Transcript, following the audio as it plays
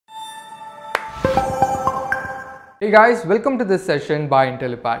Hey guys, welcome to this session by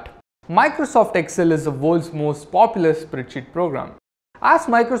Intellipaat. Microsoft Excel is the world's most popular spreadsheet program. As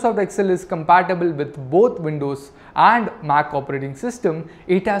Microsoft Excel is compatible with both Windows and Mac operating system,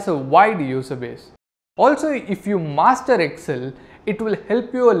 it has a wide user base. Also, if you master Excel, it will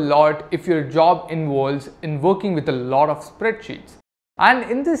help you a lot if your job involves in working with a lot of spreadsheets.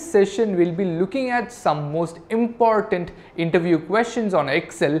 And in this session, we'll be looking at some most important interview questions on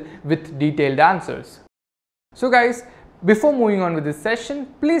Excel with detailed answers. So guys, before moving on with this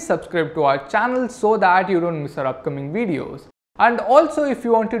session, please subscribe to our channel so that you don't miss our upcoming videos. And also, if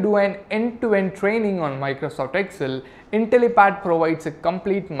you want to do an end-to-end training on Microsoft Excel, Intellipaat provides a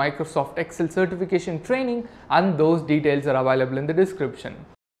complete Microsoft Excel certification training, and those details are available in the description.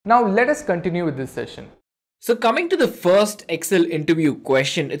 Now let us continue with this session. So coming to the first Excel interview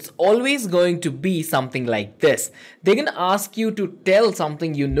question, it's always going to be something like this. They're going to ask you to tell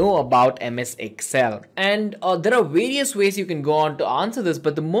something you know about MS Excel. And there are various ways you can go on to answer this,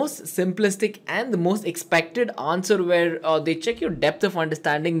 but the most simplistic and the most expected answer where they check your depth of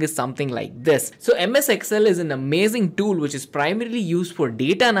understanding is something like this. So MS Excel is an amazing tool which is primarily used for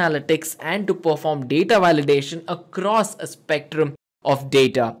data analytics and to perform data validation across a spectrum of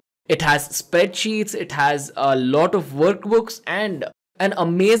data. It has spreadsheets, it has a lot of workbooks and an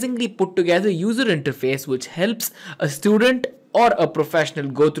amazingly put together user interface which helps a student or a professional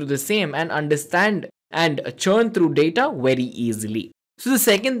go through the same and understand and churn through data very easily. So the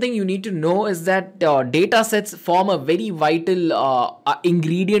second thing you need to know is that data sets form a very vital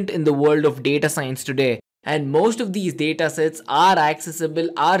ingredient in the world of data science today. And most of these data sets are accessible,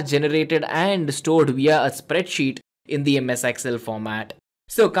 are generated and stored via a spreadsheet in the MS Excel format.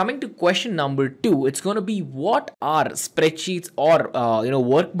 So coming to question number 2, it's going to be what are spreadsheets or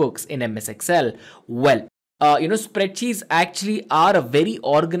workbooks in MS Excel? Well, spreadsheets actually are a very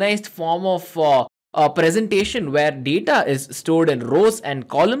organized form of a presentation where data is stored in rows and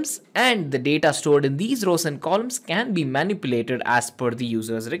columns, and the data stored in these rows and columns can be manipulated as per the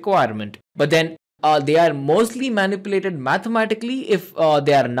user's requirement. But then they are mostly manipulated mathematically if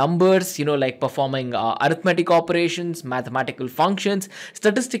they are numbers, like performing arithmetic operations, mathematical functions,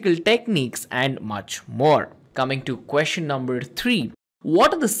 statistical techniques, and much more. Coming to question number 3.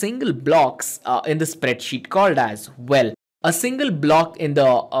 What are the single blocks in the spreadsheet called as? Well, a single block in the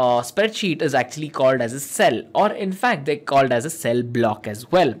spreadsheet is actually called as a cell, or in fact, they're called as a cell block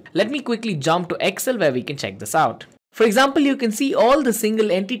as well. Let me quickly jump to Excel where we can check this out. For example, you can see all the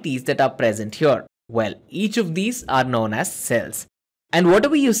single entities that are present here. Well, each of these are known as cells. And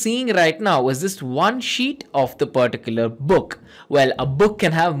whatever you're seeing right now is just one sheet of the particular book. Well, a book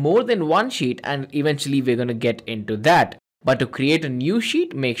can have more than one sheet and eventually we're going to get into that. But to create a new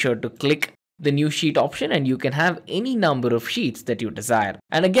sheet, make sure to click the new sheet option and you can have any number of sheets that you desire.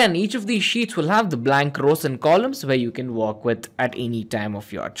 And again, each of these sheets will have the blank rows and columns where you can work with at any time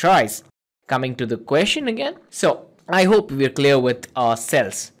of your choice. Coming to the question again. So I hope we're clear with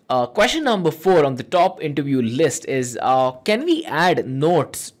cells. Question number 4 on the top interview list is, can we add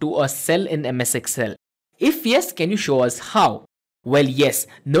notes to a cell in MS Excel? If yes, can you show us how? Well, yes,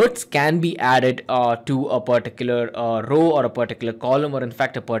 notes can be added to a particular row or a particular column or in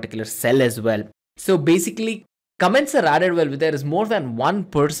fact a particular cell as well. So basically, comments are added when there is more than one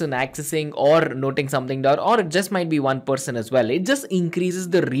person accessing or noting something down, or it just might be one person as well. It just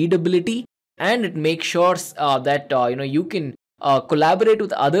increases the readability and it makes sure that you can collaborate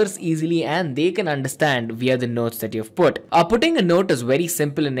with others easily and they can understand via the notes that you've put. Putting a note is very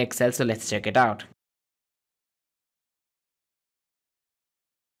simple in Excel, so let's check it out.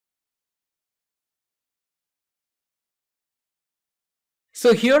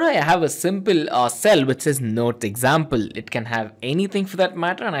 So here I have a simple cell which says notes example. It can have anything for that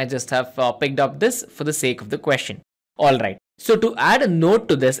matter, and I just have picked up this for the sake of the question. Alright. So to add a note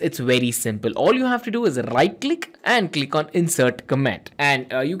to this, it's very simple. All you have to do is right click and click on insert comment.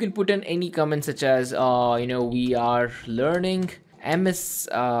 And you can put in any comment such as, we are learning MS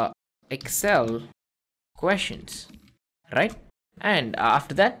Excel questions, right? And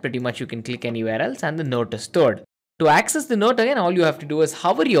after that, pretty much you can click anywhere else and the note is stored. To access the note again, all you have to do is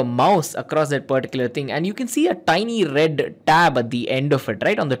hover your mouse across that particular thing and you can see a tiny red tab at the end of it,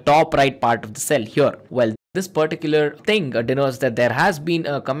 right? On the top right part of the cell here. Well, this particular thing denotes that there has been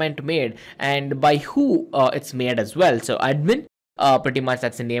a comment made and by who it's made as well. So admin, pretty much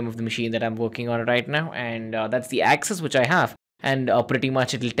that's the name of the machine that I'm working on right now, and that's the access which I have. And pretty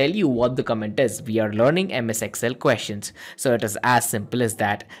much it will tell you what the comment is. We are learning MS Excel questions. So it is as simple as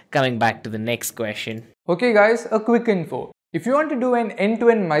that. Coming back to the next question. Okay guys, a quick info. If you want to do an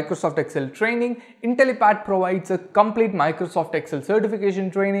end-to-end Microsoft Excel training, Intellipaat provides a complete Microsoft Excel certification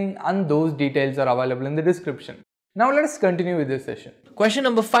training, and those details are available in the description. Now let us continue with this session. Question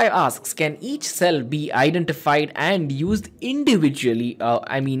number 5 asks, can each cell be identified and used individually,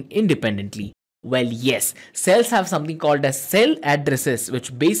 independently? Well, yes, cells have something called as cell addresses,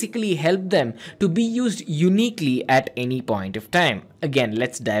 which basically help them to be used uniquely at any point of time. Again,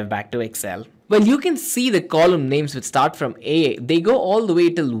 let's dive back to Excel. Well, you can see the column names which start from A, they go all the way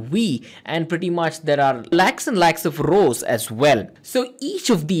till V, and pretty much there are lakhs and lakhs of rows as well. So each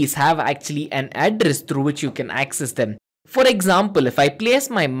of these have actually an address through which you can access them. For example, if I place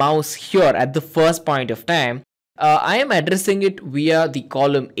my mouse here at the first point of time, I am addressing it via the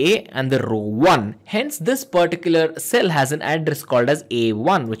column A and the row 1. Hence, this particular cell has an address called as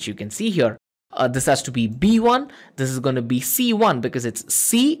A1, which you can see here. This has to be B1, this is going to be C1 because it's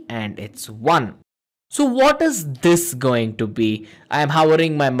C and it's 1. So what is this going to be? I am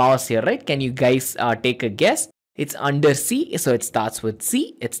hovering my mouse here, right? Can you guys take a guess? It's under C, so it starts with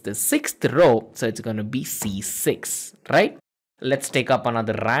C. It's the 6th row, so it's going to be C6, right? Let's take up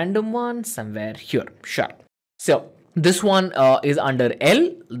another random one somewhere here. Sure. So this one is under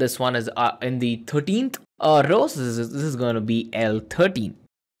L. This one is in the 13th row. So this is going to be L13.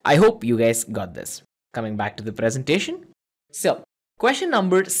 I hope you guys got this. Coming back to the presentation. So question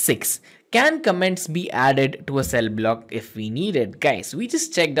number 6. Can comments be added to a cell block if we need it? Guys, we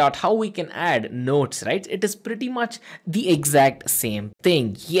just checked out how we can add notes, right? It is pretty much the exact same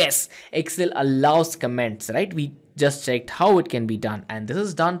thing. Yes, Excel allows comments, right? We just checked how it can be done. And this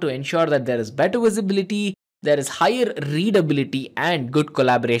is done to ensure that there is better visibility, there is higher readability and good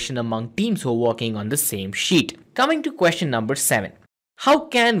collaboration among teams who are working on the same sheet. Coming to question number 7. How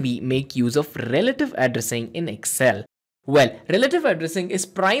can we make use of relative addressing in Excel? Well, relative addressing is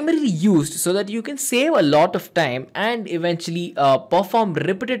primarily used so that you can save a lot of time and eventually perform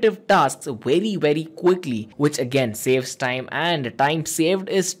repetitive tasks very quickly, which again saves time, and time saved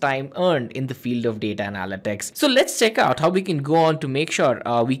is time earned in the field of data analytics. So let's check out how we can go on to make sure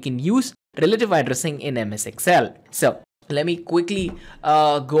we can use relative addressing in MS Excel. So let me quickly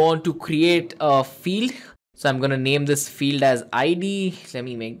go on to create a field. So I'm going to name this field as ID. Let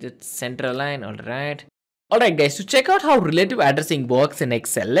me make it center align. Alright guys, to check out how relative addressing works in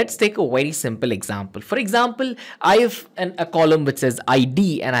Excel, let's take a very simple example. For example, I have a column which says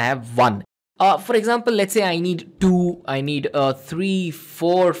ID and I have 1. For example, let's say I need 2, I need 3,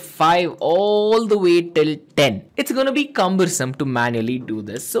 4, 5, all the way till 10. It's going to be cumbersome to manually do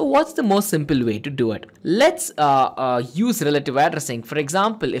this. So what's the most simple way to do it? Let's use relative addressing. For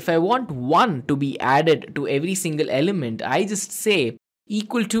example, if I want 1 to be added to every single element, I just say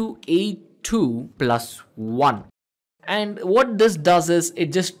equal to A2 plus 1. And what this does is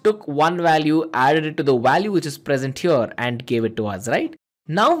it just took one value, added it to the value which is present here and gave it to us, right?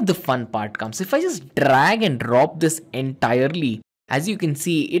 Now the fun part comes. If I just drag and drop this entirely, as you can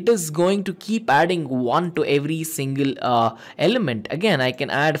see, it is going to keep adding 1 to every single element. Again, I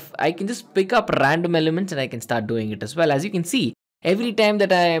can just pick up random elements and I can start doing it as well. As you can see, every time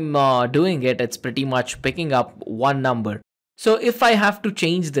that I am doing it, it's pretty much picking up one number. So if I have to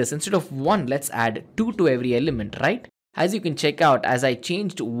change this, instead of 1, let's add 2 to every element, right? As you can check out, as I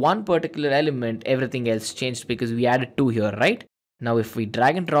changed one particular element, everything else changed because we added 2 here, right? Now if we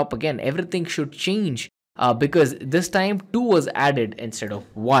drag and drop again, everything should change because this time 2 was added instead of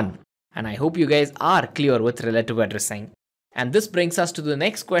 1. And I hope you guys are clear with relative addressing. And this brings us to the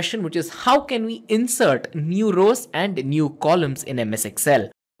next question, which is how can we insert new rows and new columns in MS Excel?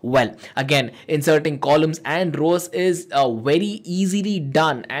 Well, again, inserting columns and rows is very easily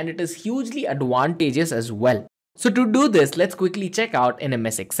done and it is hugely advantageous as well. So to do this, let's quickly check out in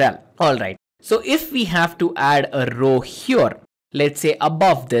MS Excel. Alright, so if we have to add a row here, let's say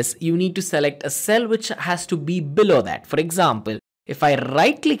above this, you need to select a cell which has to be below that. For example, if I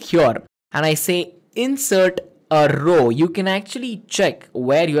right click here and I say insert a row, you can actually check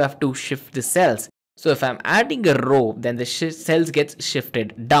where you have to shift the cells. So if I'm adding a row, then the cells gets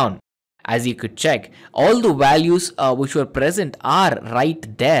shifted down. As you could check, all the values which were present are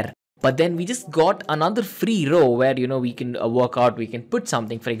right there. But then we just got another free row where, we can work out, we can put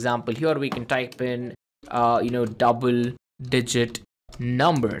something. For example, here we can type in, double digit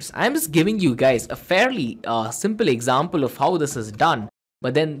numbers. I'm just giving you guys a fairly simple example of how this is done.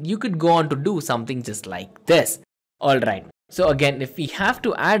 But then you could go on to do something just like this. Alright. So again, if we have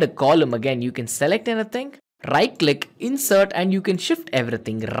to add a column, again, you can select anything, right click, insert, and you can shift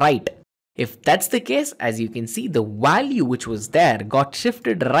everything right. If that's the case, as you can see, the value which was there got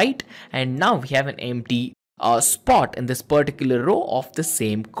shifted right, and now we have an empty spot in this particular row of the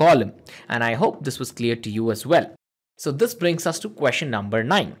same column. And I hope this was clear to you as well. So this brings us to question number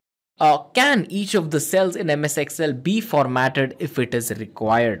 9. Can each of the cells in MS Excel be formatted if it is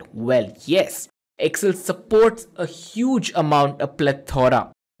required? Well, yes. Excel supports a huge amount, a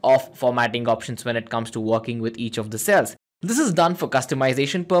plethora of formatting options when it comes to working with each of the cells. This is done for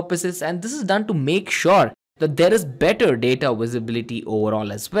customization purposes, and this is done to make sure that there is better data visibility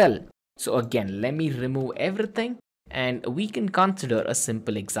overall as well. So again, let me remove everything and we can consider a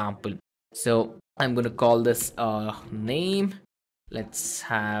simple example. So I'm going to call this name. Let's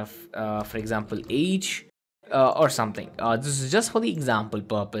have, for example, age or something. This is just for the example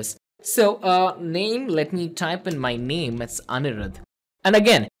purpose. So name, let me type in my name. It's Anirudh. And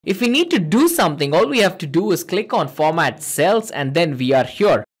again, if we need to do something, all we have to do is click on format cells and then we are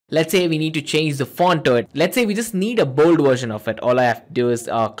here. Let's say we need to change the font to it. Let's say we just need a bold version of it. All I have to do is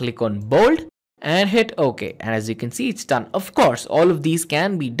click on bold and hit OK. And as you can see, it's done. Of course, all of these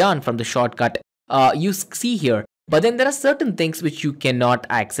can be done from the shortcut you see here. But then there are certain things which you cannot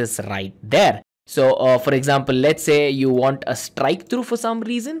access right there. So for example, let's say you want a strike through for some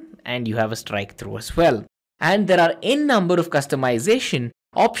reason and you have a strike through as well. And there are n number of customization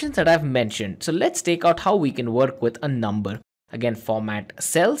options that I've mentioned. So let's take out how we can work with a number. Again, format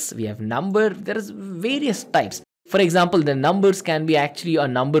cells, we have number, there is various types. For example, the numbers can be actually a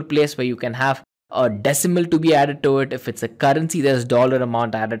number place where you can have a decimal to be added to it. If it's a currency, there's dollar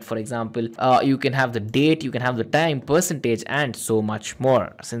amount added, for example. You can have the date, you can have the time, percentage, and so much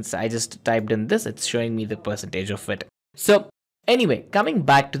more. Since I just typed in this, it's showing me the percentage of it. So anyway, coming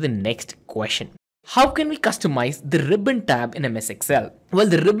back to the next question. How can we customize the ribbon tab in MS Excel? Well,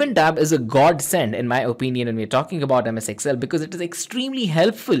 the ribbon tab is a godsend in my opinion when we're talking about MS Excel because it is extremely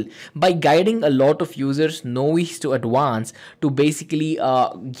helpful by guiding a lot of users, novice to advanced, to basically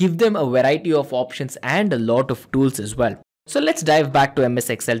give them a variety of options and a lot of tools as well. So let's dive back to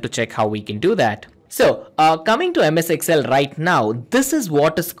MS Excel to check how we can do that. So coming to MS Excel right now, this is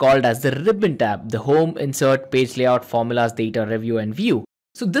what is called as the ribbon tab, the home, insert, page layout, formulas, data, review, and view.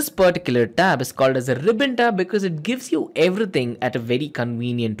 So this particular tab is called as a ribbon tab because it gives you everything at a very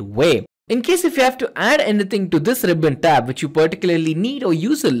convenient way. In case if you have to add anything to this ribbon tab which you particularly need or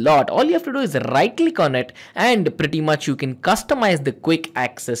use a lot, all you have to do is right click on it and pretty much you can customize the quick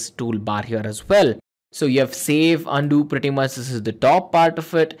access toolbar here as well. So you have save, undo, pretty much this is the top part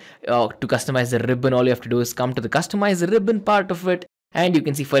of it. To customize the ribbon, all you have to do is come to the customize the ribbon part of it. And you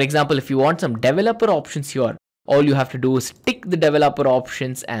can see, for example, if you want some developer options here, all you have to do is tick the developer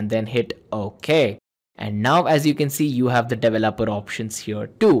options and then hit OK. And now as you can see, you have the developer options here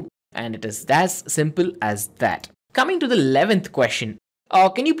too. And it is as simple as that. Coming to the 11th question.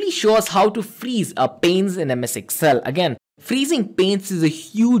 Can you please show us how to freeze panes in MS Excel? Again, freezing panes is a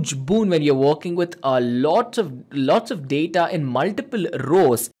huge boon when you're working with lots of data in multiple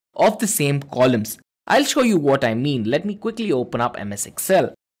rows of the same columns. I'll show you what I mean. Let me quickly open up MS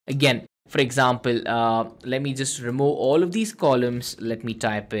Excel. Again, for example, let me just remove all of these columns. Let me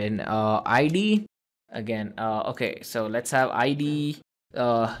type in ID. Again, okay, so let's have ID.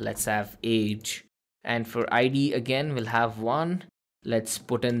 Let's have age. And for ID, again, we'll have one. Let's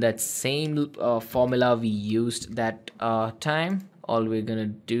put in that same formula we used that time. All we're gonna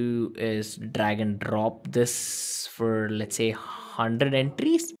do is drag and drop this for, let's say, 100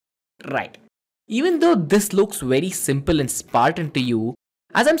 entries. Right. Even though this looks very simple and Spartan to you,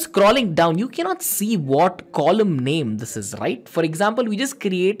 as I'm scrolling down, you cannot see what column name this is, right? For example, we just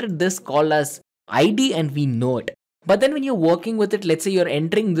created this called as ID and we know it. But then when you're working with it, let's say you're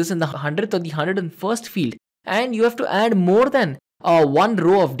entering this in the 100th or the 101st field and you have to add more than one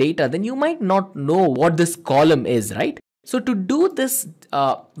row of data, then you might not know what this column is, right? So to do this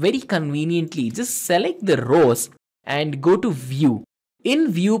very conveniently, just select the rows and go to view. In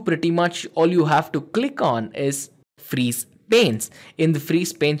view, pretty much all you have to click on is freeze panes. In the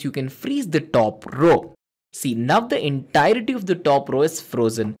freeze panes, you can freeze the top row. See, now the entirety of the top row is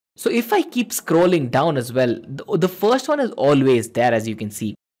frozen. So if I keep scrolling down as well, the first one is always there, as you can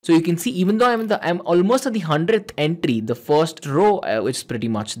see. So you can see, even though I'm almost at the 100th entry, the first row which is pretty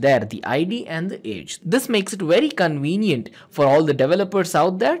much there, the ID and the age. This makes it very convenient for all the developers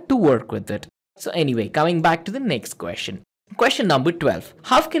out there to work with it. So anyway, coming back to the next question. Question number 12.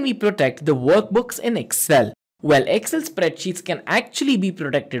 How can we protect the workbooks in Excel? Well, Excel spreadsheets can actually be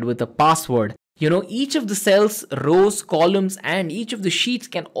protected with a password. You know, each of the cells, rows, columns, and each of the sheets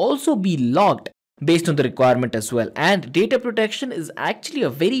can also be logged based on the requirement as well. And data protection is actually a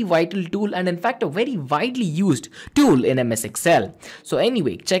very vital tool and in fact a very widely used tool in MS Excel. So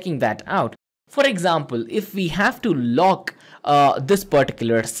anyway, checking that out. For example, if we have to lock this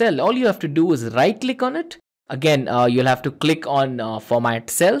particular cell, all you have to do is right click on it. Again, you'll have to click on format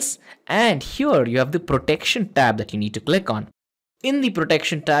cells, and here you have the protection tab that you need to click on. In the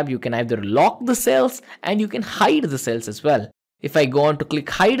protection tab, you can either lock the cells and you can hide the cells as well. If I go on to click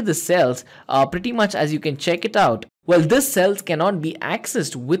hide the cells, pretty much as you can check it out, well, this cells cannot be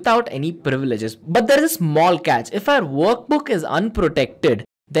accessed without any privileges. But there is a small catch. If our workbook is unprotected,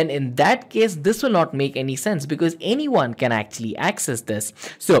 then in that case, this will not make any sense because anyone can actually access this.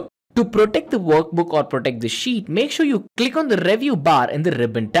 So to protect the workbook or protect the sheet, make sure you click on the review bar in the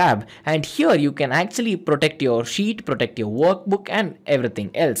ribbon tab. And here you can actually protect your sheet, protect your workbook and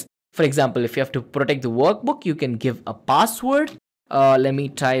everything else. For example, if you have to protect the workbook, you can give a password. Let me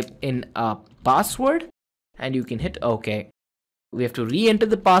type in a password and you can hit OK. We have to re-enter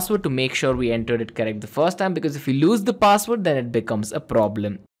the password to make sure we entered it correct the first time, because if we lose the password, then it becomes a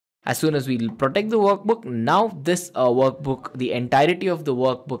problem. As soon as we protect the workbook, now this workbook, the entirety of the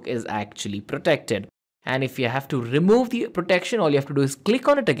workbook is actually protected. And if you have to remove the protection, all you have to do is click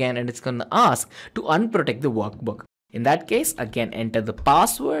on it again and it's going to ask to unprotect the workbook. In that case, again, enter the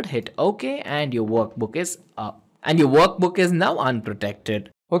password, hit OK, and your workbook is up. And your workbook is now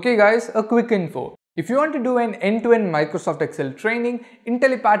unprotected. Okay guys, a quick info. If you want to do an end-to-end Microsoft Excel training,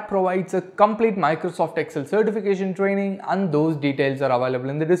 Intellipaat provides a complete Microsoft Excel certification training, and those details are available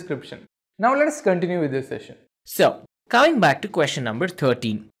in the description. Now let us continue with this session. So, coming back to question number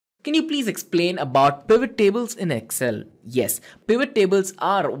 13. Can you please explain about pivot tables in Excel? Yes, pivot tables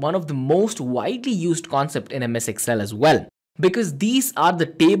are one of the most widely used concept in MS Excel as well, because these are the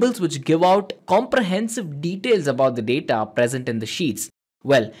tables which give out comprehensive details about the data present in the sheets.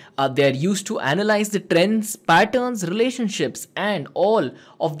 Well, they are used to analyze the trends, patterns, relationships, and all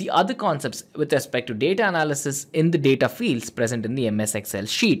of the other concepts with respect to data analysis in the data fields present in the MS Excel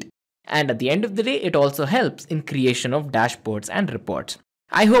sheet. And at the end of the day, it also helps in creation of dashboards and reports.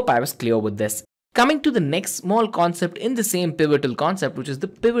 I hope I was clear with this. Coming to the next small concept in the same pivotal concept, which is the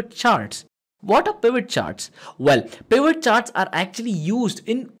pivot charts. What are pivot charts? Well, pivot charts are actually used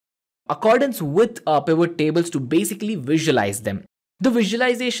in accordance with pivot tables to basically visualize them. The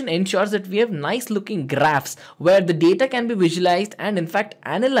visualization ensures that we have nice looking graphs where the data can be visualized and in fact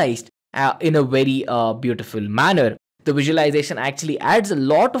analyzed in a very beautiful manner. The visualization actually adds a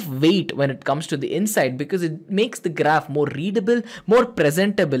lot of weight when it comes to the insight because it makes the graph more readable, more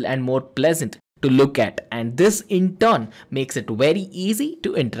presentable and more pleasant to look at, and this in turn makes it very easy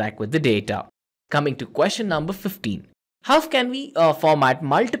to interact with the data. Coming to question number 15. How can we format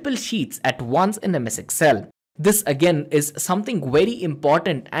multiple sheets at once in MS Excel? This again is something very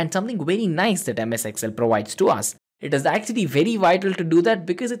important and something very nice that MS Excel provides to us. It is actually very vital to do that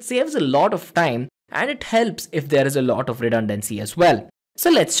because it saves a lot of time and it helps if there is a lot of redundancy as well.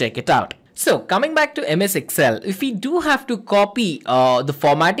 So let's check it out. So coming back to MS Excel, if we do have to copy the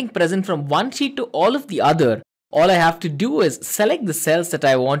formatting present from one sheet to all of the other, all I have to do is select the cells that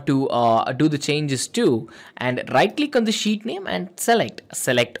I want to do the changes to and right click on the sheet name and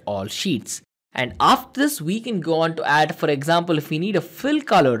select all sheets. And after this, we can go on to add, for example, if we need a fill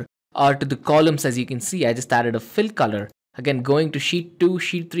color to the columns, as you can see, I just added a fill color. Again, going to sheet 2,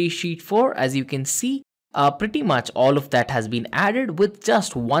 sheet 3, sheet 4, as you can see, pretty much all of that has been added with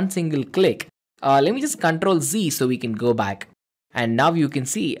just one single click. Let me just Control Z so we can go back. And now you can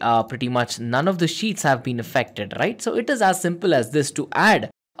see pretty much none of the sheets have been affected, right? So it is as simple as this to add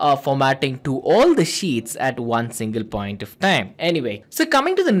formatting to all the sheets at one single point of time. Anyway, so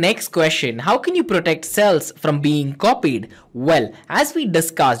coming to the next question, how can you protect cells from being copied? Well, as we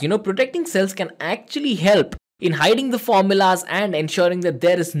discussed, protecting cells can actually help in hiding the formulas and ensuring that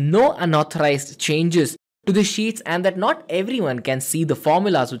there is no unauthorized changes to the sheets and that not everyone can see the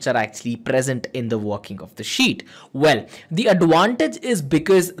formulas which are actually present in the working of the sheet. Well, the advantage is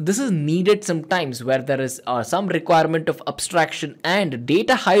because this is needed sometimes where there is some requirement of abstraction and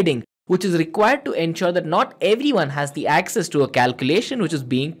data hiding which is required to ensure that not everyone has the access to a calculation which is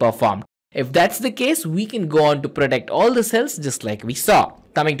being performed. If that's the case, we can go on to protect all the cells just like we saw.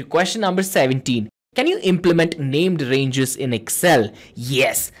 Coming to question number 17. Can you implement named ranges in Excel?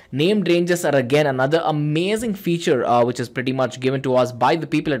 Yes, named ranges are again another amazing feature which is pretty much given to us by the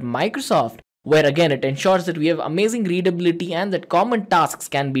people at Microsoft, where again it ensures that we have amazing readability and that common tasks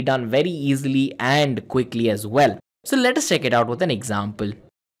can be done very easily and quickly as well. So let us check it out with an example.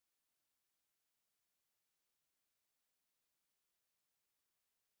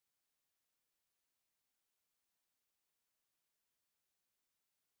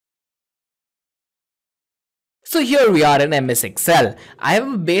 So here we are in MS Excel. I have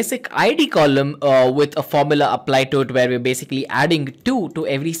a basic ID column with a formula applied to it where we're basically adding 2 to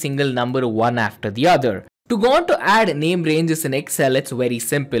every single number one after the other. To go on to add name ranges in Excel, it's very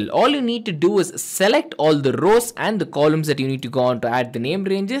simple. All you need to do is select all the rows and the columns that you need to go on to add the name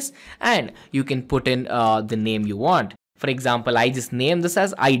ranges, and you can put in the name you want. For example, I just name this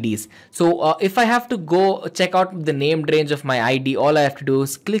as IDs. So if I have to go check out the named range of my ID, all I have to do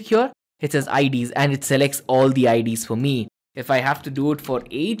is click here. It says IDs and it selects all the IDs for me. If I have to do it for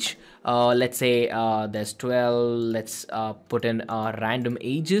age, let's say there's 12, let's put in random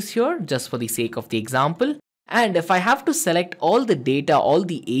ages here just for the sake of the example. And if I have to select all the data, all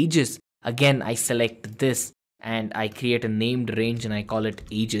the ages, again, I select this and I create a named range and I call it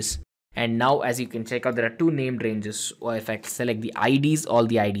ages. And now as you can check out, there are two named ranges. Or if I select the IDs, all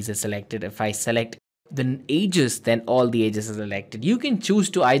the IDs are selected. If I select the ages, then all the ages are selected. You can choose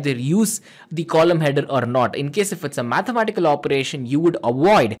to either use the column header or not. In case if it's a mathematical operation, you would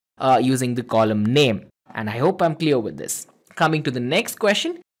avoid using the column name. And I hope I'm clear with this. Coming to the next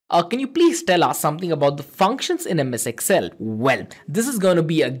question. Can you please tell us something about the functions in MS Excel? Well, this is going to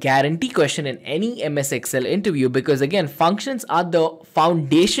be a guarantee question in any MS Excel interview because again, functions are the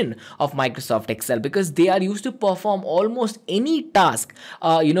foundation of Microsoft Excel because they are used to perform almost any task,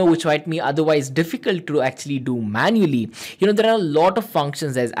 which might be otherwise difficult to actually do manually. There are a lot of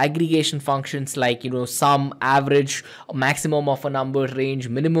functions as aggregation functions like, sum, average, maximum of a number range,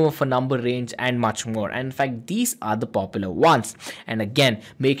 minimum of a number range, and much more. And in fact, these are the popular ones. And again,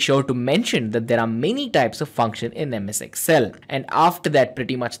 make sure to mention that there are many types of function in MS Excel, and after that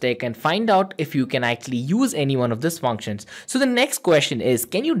pretty much they can find out if you can actually use any one of these functions. So the next question is,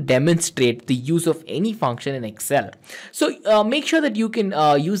 can you demonstrate the use of any function in Excel? So make sure that you can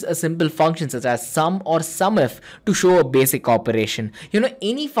use a simple function such as sum or sumif to show a basic operation.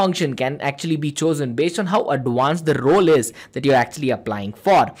 Any function can actually be chosen based on how advanced the role is that you're actually applying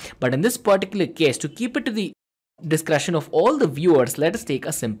for, but in this particular case, to keep it to the discretion of all the viewers, let us take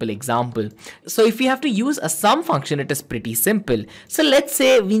a simple example. So if we have to use a sum function, it is pretty simple. So let's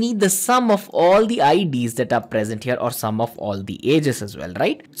say we need the sum of all the IDs that are present here or sum of all the ages as well,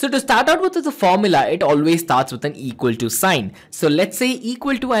 right? So to start out with the formula, it always starts with an equal to sign. So let's say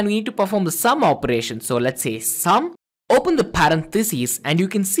equal to, and we need to perform the sum operation. So let's say sum, open the parentheses, and you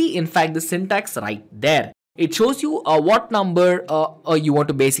can see in fact the syntax right there. It shows you what number you want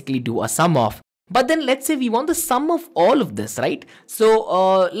to basically do a sum of. But then let's say we want the sum of all of this, right?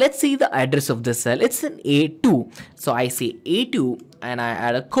 So let's see the address of this cell. It's an A2. So I say A2 and I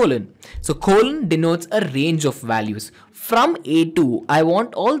add a colon. So colon denotes a range of values. From A2, I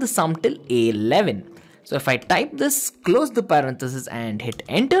want all the sum till A11. So if I type this, close the parenthesis and hit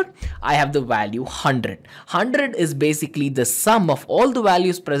enter, I have the value 100. 100 is basically the sum of all the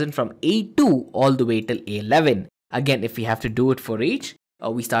values present from A2 all the way till A11. Again, if we have to do it for each,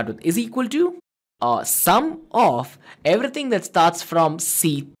 we start with is equal to sum of everything that starts from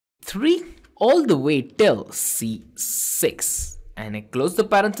C3 all the way till C6. And I close the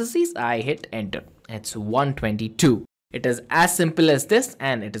parentheses, I hit enter. It's 122. It is as simple as this,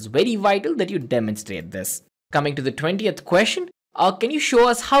 and it is very vital that you demonstrate this. Coming to the 20th question. Can you show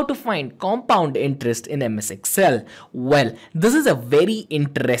us how to find compound interest in MS Excel? Well, this is a very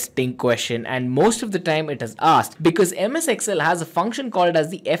interesting question, and most of the time it is asked because MS Excel has a function called as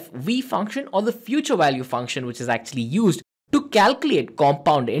the FV function or the future value function, which is actually used to calculate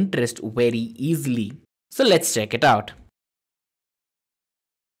compound interest very easily. So let's check it out.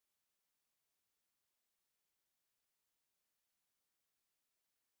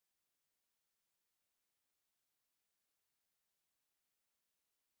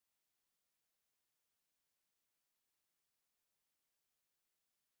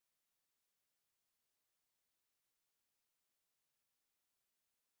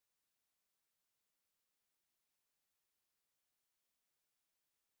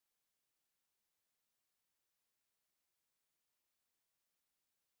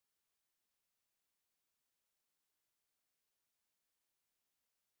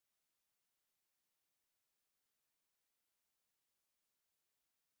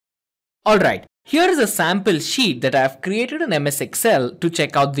 Alright, here is a sample sheet that I have created in MS Excel to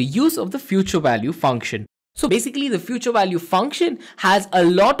check out the use of the future value function. So basically the future value function has a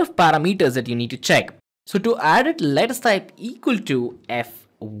lot of parameters that you need to check. So to add it, let us type equal to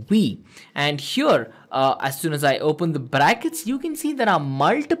FV. And here, as soon as I open the brackets, you can see there are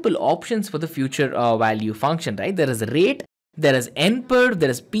multiple options for the future value function, right? There is rate, there is NPER, there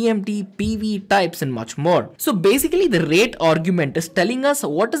is PMT, PV, types, and much more. So basically the rate argument is telling us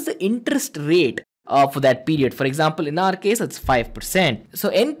what is the interest rate for that period. For example, in our case, it's 5%. So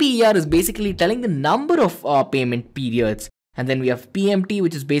NPER is basically telling the number of payment periods. And then we have PMT,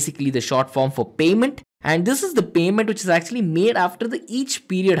 which is basically the short form for payment. And this is the payment which is actually made after each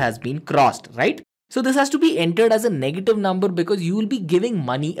period has been crossed, right? So this has to be entered as a negative number because you will be giving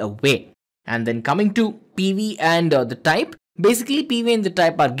money away. And then coming to PV and the type, basically PV and the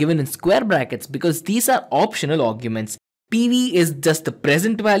type are given in square brackets because these are optional arguments. PV is just the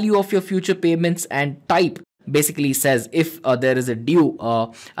present value of your future payments, and type basically says if there is a due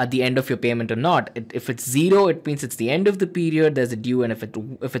at the end of your payment or not. If it's 0, it means it's the end of the period, there's a due, and if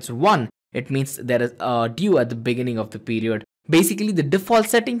it's 1, it means there is a due at the beginning of the period. Basically, the default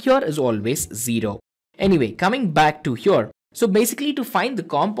setting here is always 0. Anyway, coming back to here. So basically, to find the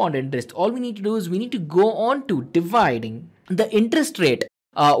compound interest, all we need to do is we need to go on to dividing the interest rate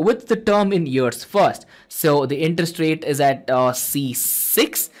with the term in years first. So the interest rate is at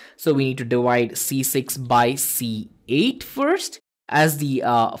C6. So we need to divide C6 by C8 first as the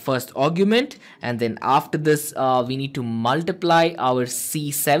first argument. And then after this, we need to multiply our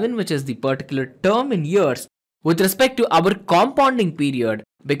C7, which is the particular term in years, with respect to our compounding period,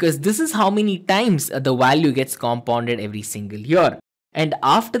 because this is how many times the value gets compounded every single year. And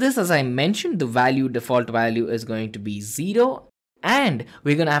after this, as I mentioned, the default value is going to be 0. And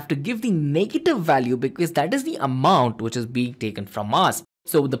we're going to have to give the negative value because that is the amount which is being taken from us.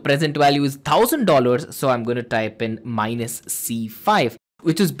 So the present value is $1,000. So I'm going to type in minus C5,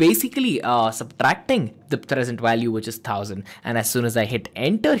 which is basically subtracting the present value, which is 1,000. And as soon as I hit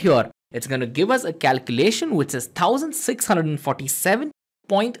enter here, it's going to give us a calculation which is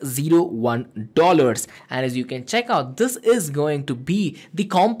 $1,647.01. And as you can check out, this is going to be the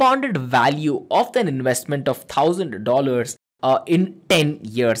compounded value of an investment of $1,000 in 10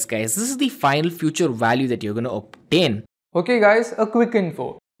 years, guys. This is the final future value that you're going to obtain. Okay guys, a quick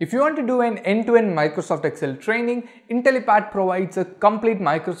info. If you want to do an end-to-end Microsoft Excel training, Intellipaat provides a complete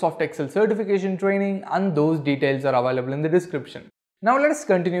Microsoft Excel certification training, and those details are available in the description. Now let us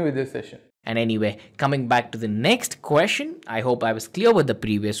continue with this session. And anyway, coming back to the next question, I hope I was clear with the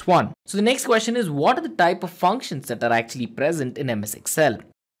previous one. So the next question is, what are the type of functions that are actually present in MS Excel?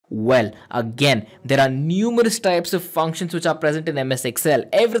 Well, again, there are numerous types of functions which are present in MS Excel.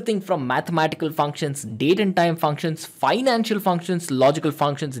 Everything from mathematical functions, date and time functions, financial functions, logical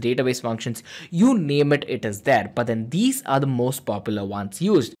functions, database functions, you name it, it is there. But then these are the most popular ones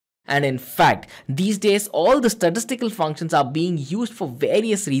used. And in fact, these days, all the statistical functions are being used for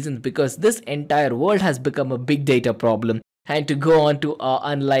various reasons because this entire world has become a big data problem. And to go on to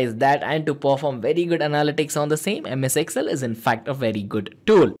analyze that and to perform very good analytics on the same, MS Excel is in fact a very good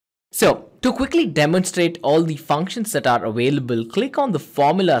tool. So to quickly demonstrate all the functions that are available, click on the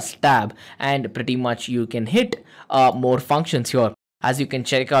formulas tab and pretty much you can hit more functions here. As you can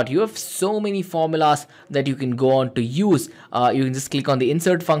check out, you have so many formulas that you can go on to use. You can just click on the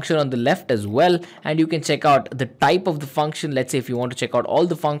insert function on the left as well, and you can check out the type of the function. Let's say if you want to check out all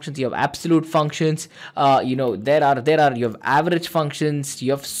the functions, you have absolute functions. You have average functions.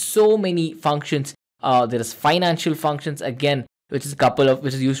 You have so many functions. There is financial functions again, which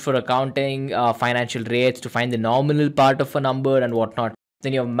is used for accounting, financial rates to find the nominal part of a number and whatnot.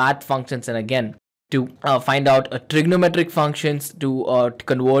 Then you have math functions, and again, to find out trigonometric functions, to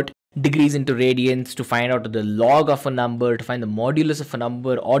convert degrees into radians, to find out the log of a number, to find the modulus of a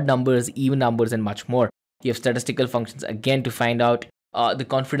number, odd numbers, even numbers, and much more. You have statistical functions again to find out the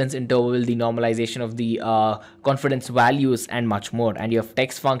confidence interval, the normalization of the confidence values, and much more. And you have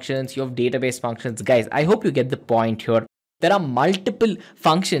text functions, you have database functions. Guys, I hope you get the point here. There are multiple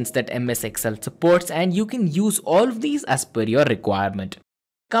functions that MS Excel supports, and you can use all of these as per your requirement.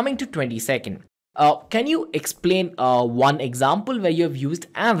 Coming to 22nd. Can you explain one example where you have used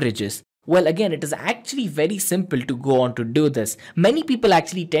averages? Well, again, it is actually very simple to go on to do this. Many people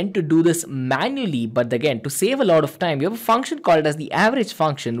actually tend to do this manually, but again, to save a lot of time, you have a function called as the average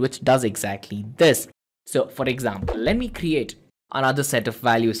function, which does exactly this. So, for example, let me create another set of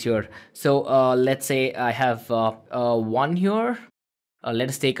values here. So, let's say I have 1 here. Let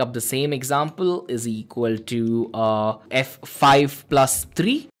us take up the same example is equal to F5 plus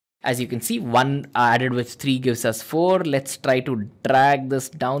 3. As you can see, 1 added with 3 gives us 4. Let's try to drag this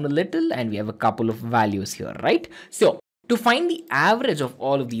down a little and we have a couple of values here, right? So to find the average of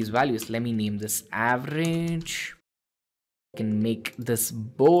all of these values, let me name this average. I can make this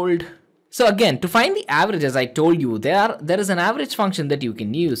bold. So again, to find the average, as I told you, there is an average function that you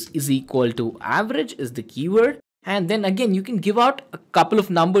can use is equal to average is the keyword. And then again, you can give out a couple of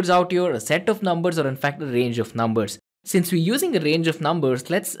numbers out here, a set of numbers, or in fact, a range of numbers. Since we're using a range of numbers,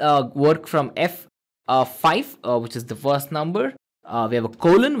 let's work from F5, which is the first number. We have a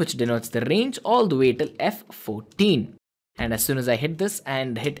colon, which denotes the range, all the way till F14. And as soon as I hit this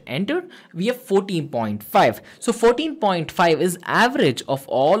and hit enter, we have 14.5. So 14.5 is average of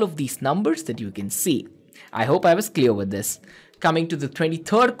all of these numbers that you can see. I hope I was clear with this. Coming to the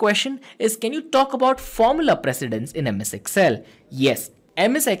 23rd question is, can you talk about formula precedence in MS Excel? Yes,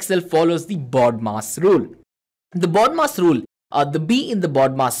 MS Excel follows the BODMAS rule. The BODMAS rule The B in the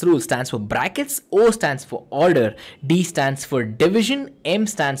BODMAS rule stands for brackets, O stands for order, D stands for division, M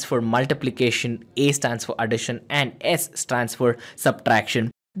stands for multiplication, A stands for addition, and S stands for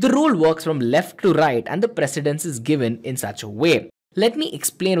subtraction. The rule works from left to right and the precedence is given in such a way. Let me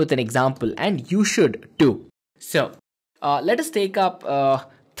explain with an example and you should too. So, let us take up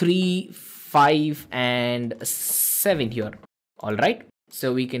 3, 5 and 7 here. Alright,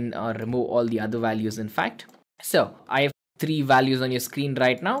 so we can remove all the other values in fact. So, I have 3 values on your screen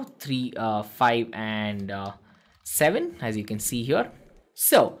right now, 3, 5 and 7 as you can see here.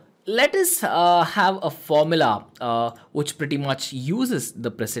 So, let us have a formula which pretty much uses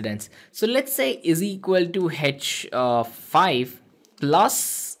the precedence. So, let's say is equal to H5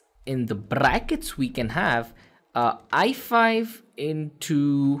 plus in the brackets we can have I5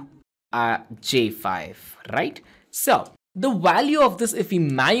 into J5, right? So, the value of this, if we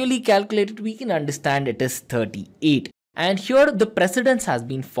manually calculate it, we can understand it is 38. And here the precedence has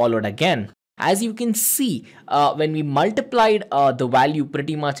been followed again. As you can see, when we multiplied the value,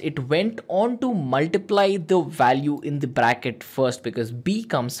 pretty much it went on to multiply the value in the bracket first because B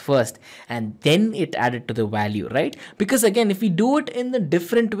comes first and then it added to the value, right? Because again, if we do it in a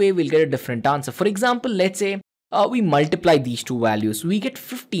different way, we'll get a different answer. For example, let's say we multiply these two values, we get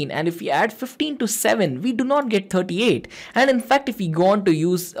 15, and if we add 15 to 7, we do not get 38. And in fact, if we go on to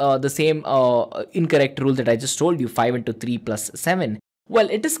use the same incorrect rule that I just told you, 5 into 3 plus 7, well,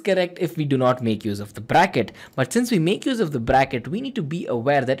 it is correct if we do not make use of the bracket. But since we make use of the bracket, we need to be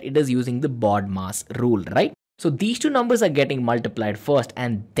aware that it is using the BODMAS rule, right? So these two numbers are getting multiplied first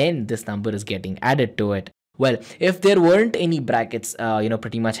and then this number is getting added to it. Well, if there weren't any brackets,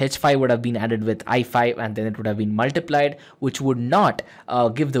 pretty much H5 would have been added with I5 and then it would have been multiplied, which would not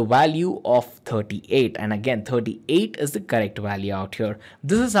give the value of 38. And again, 38 is the correct value out here.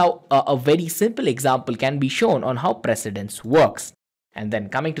 This is how a very simple example can be shown on how precedence works. And then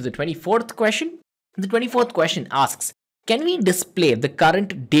coming to the 24th question, the 24th question asks, can we display the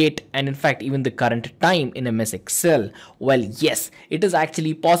current date and in fact even the current time in MS Excel? Well, yes, it is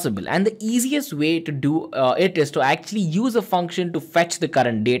actually possible, and the easiest way to do it is to actually use a function to fetch the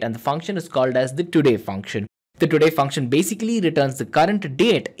current date, and the function is called as the today function. The today function basically returns the current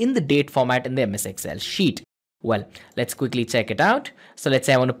date in the date format in the MS Excel sheet. Well, let's quickly check it out. So let's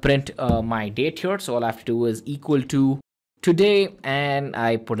say I want to print my date here, so all I have to do is equal to today and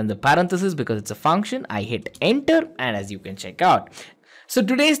I put in the parenthesis because it's a function. I hit enter and as you can check out. So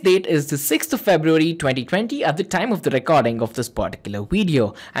today's date is the 6th of February 2020 at the time of the recording of this particular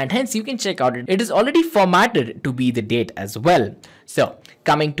video, and hence you can check out it is already formatted to be the date as well. So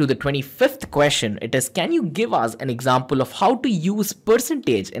coming to the 25th question, it is, can you give us an example of how to use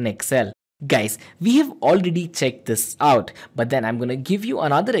percentage in Excel? Guys, we have already checked this out, but then I'm going to give you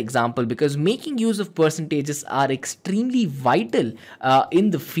another example because making use of percentages are extremely vital in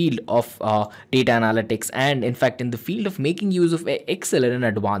the field of data analytics and in fact in the field of making use of Excel in an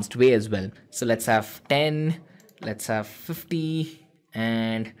advanced way as well. So let's have 10, let's have 50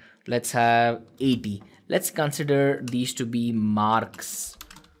 and let's have 80. Let's consider these to be marks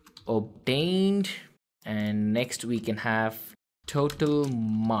obtained, and next we can have total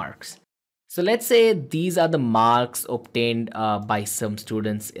marks. So let's say these are the marks obtained by some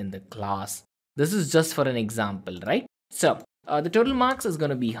students in the class. This is just for an example, right? So the total marks is going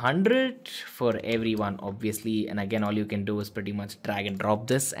to be 100 for everyone, obviously. And again, all you can do is pretty much drag and drop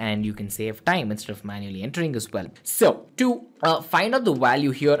this and you can save time instead of manually entering as well. So to find out the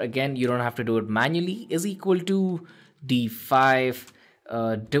value here, again, you don't have to do it manually, is equal to D5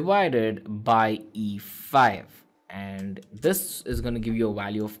 divided by E5. And this is going to give you a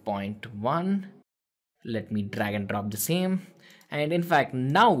value of 0.1. Let me drag and drop the same. And in fact,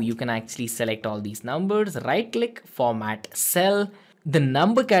 now you can actually select all these numbers, right click, format cell, the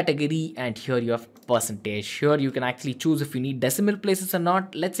number category, and here you have percentage. Here you can actually choose if you need decimal places or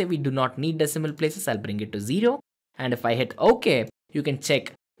not. Let's say we do not need decimal places. I'll bring it to 0. And if I hit OK, you can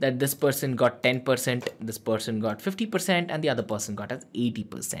check that this person got 10%, this person got 50%, and the other person got as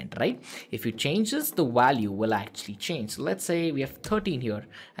 80%, right? If you change this, the value will actually change. So let's say we have 13 here.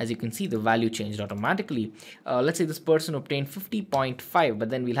 As you can see, the value changed automatically. Let's say this person obtained 50.5,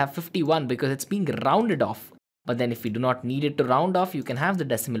 but then we'll have 51 because it's being rounded off. But then if we do not need it to round off, you can have the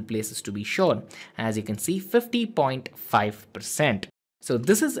decimal places to be shown. As you can see, 50.5%. So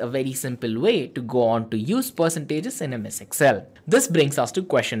this is a very simple way to go on to use percentages in MS Excel. This brings us to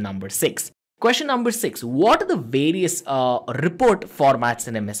question number 6. Question number 6. What are the various report formats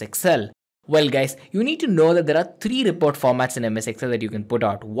in MS Excel? Well guys, you need to know that there are 3 report formats in MS Excel that you can put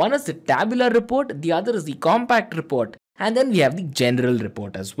out. One is the tabular report, the other is the compact report, and then we have the general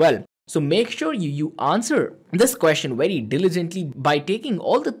report as well. So make sure you answer this question very diligently by taking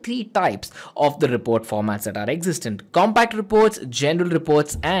all the three types of the report formats that are existent: compact reports, general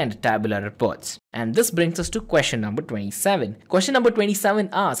reports, and tabular reports. And this brings us to question number 27. Question number 27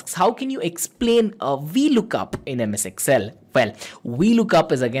 asks, how can you explain a vlookup in MS Excel? Well,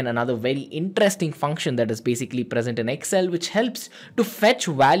 vlookup is again another very interesting function that is basically present in Excel, which helps to fetch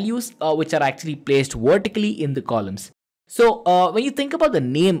values which are actually placed vertically in the columns. So when you think about the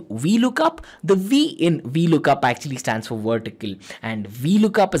name vlookup, the V in vlookup actually stands for vertical, and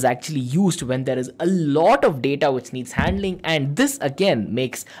vlookup is actually used when there is a lot of data which needs handling, and this again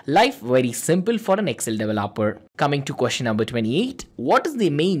makes life very simple for an Excel developer. Coming to question number 28, what is the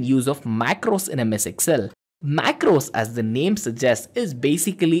main use of macros in MS Excel? Macros, as the name suggests, is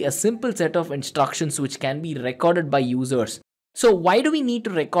basically a simple set of instructions which can be recorded by users. So why do we need to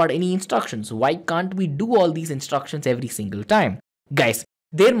record any instructions? Why can't we do all these instructions every single time? Guys,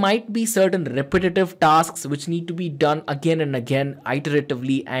 there might be certain repetitive tasks which need to be done again and again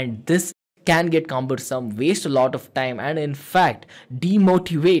iteratively, and this can get cumbersome, waste a lot of time, and in fact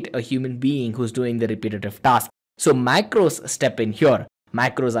demotivate a human being who's doing the repetitive task. So macros step in here.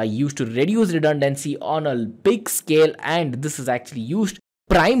 Macros are used to reduce redundancy on a big scale, and this is actually used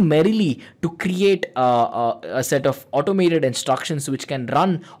primarily to create a set of automated instructions which can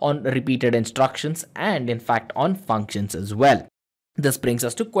run on repeated instructions and in fact on functions as well. This brings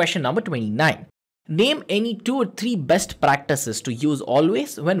us to question number 29. Name any 2 or 3 best practices to use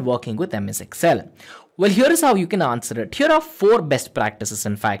always when working with MS Excel. Well, here is how you can answer it. Here are 4 best practices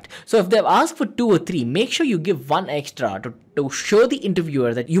in fact. So if they've asked for 2 or 3, make sure you give 1 extra to show the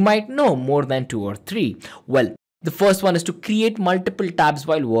interviewer that you might know more than 2 or 3. Well, the first one is to create multiple tabs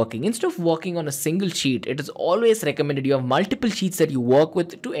while working. Instead of working on a single sheet, it is always recommended you have multiple sheets that you work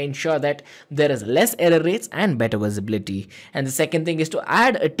with to ensure that there is less error rates and better visibility. And the second thing is to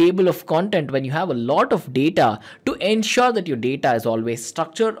add a table of content when you have a lot of data to ensure that your data is always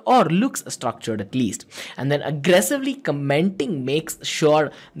structured or looks structured at least. And then aggressively commenting makes sure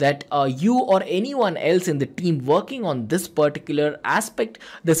that you or anyone else in the team working on this particular aspect,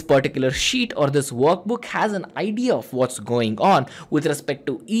 this particular sheet or this workbook has an idea of what's going on with respect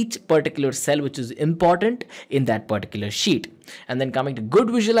to each particular cell which is important in that particular sheet. And then coming to good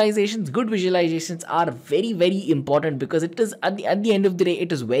visualizations are very important because it is at the end of the day,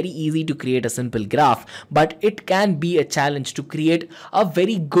 it is very easy to create a simple graph, but it can be a challenge to create a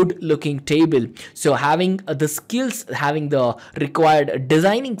very good looking table. So having the skills, having the required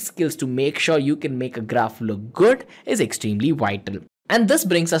designing skills to make sure you can make a graph look good is extremely vital. And this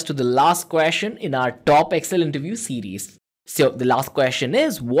brings us to the last question in our top Excel interview series. So the last question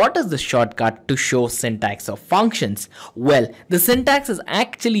is, what is the shortcut to show syntax of functions? Well, the syntax is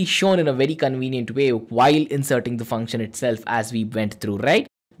actually shown in a very convenient way while inserting the function itself as we went through, right?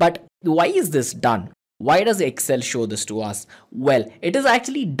 But why is this done? Why does Excel show this to us? Well, it is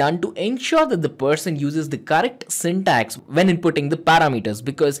actually done to ensure that the person uses the correct syntax when inputting the parameters,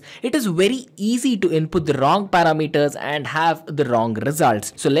 because it is very easy to input the wrong parameters and have the wrong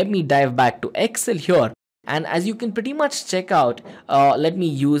results. So let me dive back to Excel here. And as you can pretty much check out, let me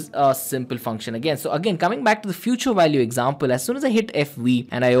use a simple function again. So again, coming back to the future value example, as soon as I hit FV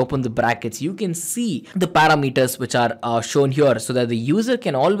and I open the brackets, you can see the parameters which are shown here so that the user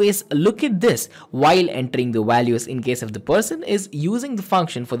can always look at this while entering the values in case if the person is using the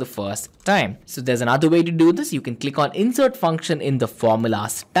function for the first time. So there's another way to do this. You can click on insert function in the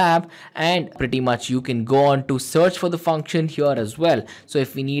formulas tab, and pretty much you can go on to search for the function here as well. So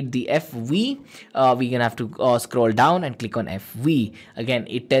if we need the FV, we can have to scroll down and click on FV. Again,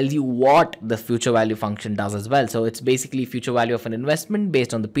 it tells you what the future value function does as well. So it's basically future value of an investment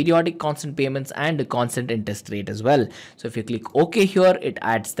based on the periodic constant payments and the constant interest rate as well. So if you click OK here, it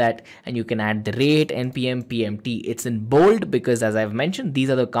adds that, and you can add the rate, NPM, PMT. It's in bold because, as I've mentioned, these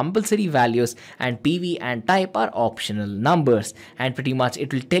are the compulsory values and PV and type are optional numbers, and pretty much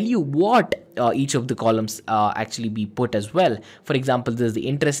it will tell you what each of the columns actually be put as well. For example, this is the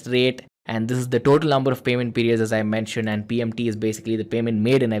interest rate, and this is the total number of payment periods as I mentioned, and PMT is basically the payment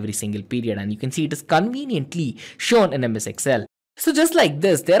made in every single period, and you can see it is conveniently shown in MS Excel. So just like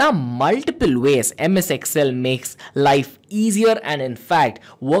this, there are multiple ways MS Excel makes life easier, and in fact,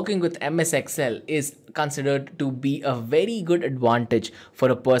 working with MS Excel is considered to be a very good advantage for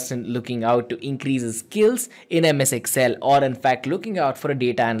a person looking out to increase his skills in MS Excel, or in fact looking out for a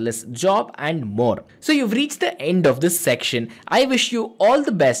data analyst job and more. So you've reached the end of this section. I wish you all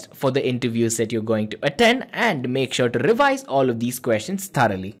the best for the interviews that you're going to attend, and make sure to revise all of these questions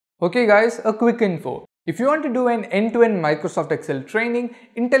thoroughly. Okay guys, a quick info. If you want to do an end-to-end Microsoft Excel training,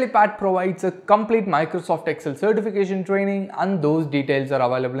 Intellipaat provides a complete Microsoft Excel certification training, and those details are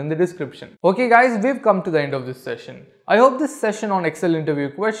available in the description. Okay guys, we've come to the end of this session. I hope this session on Excel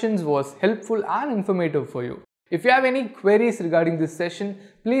interview questions was helpful and informative for you. If you have any queries regarding this session,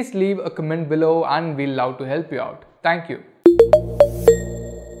 please leave a comment below and we'll love to help you out. Thank you.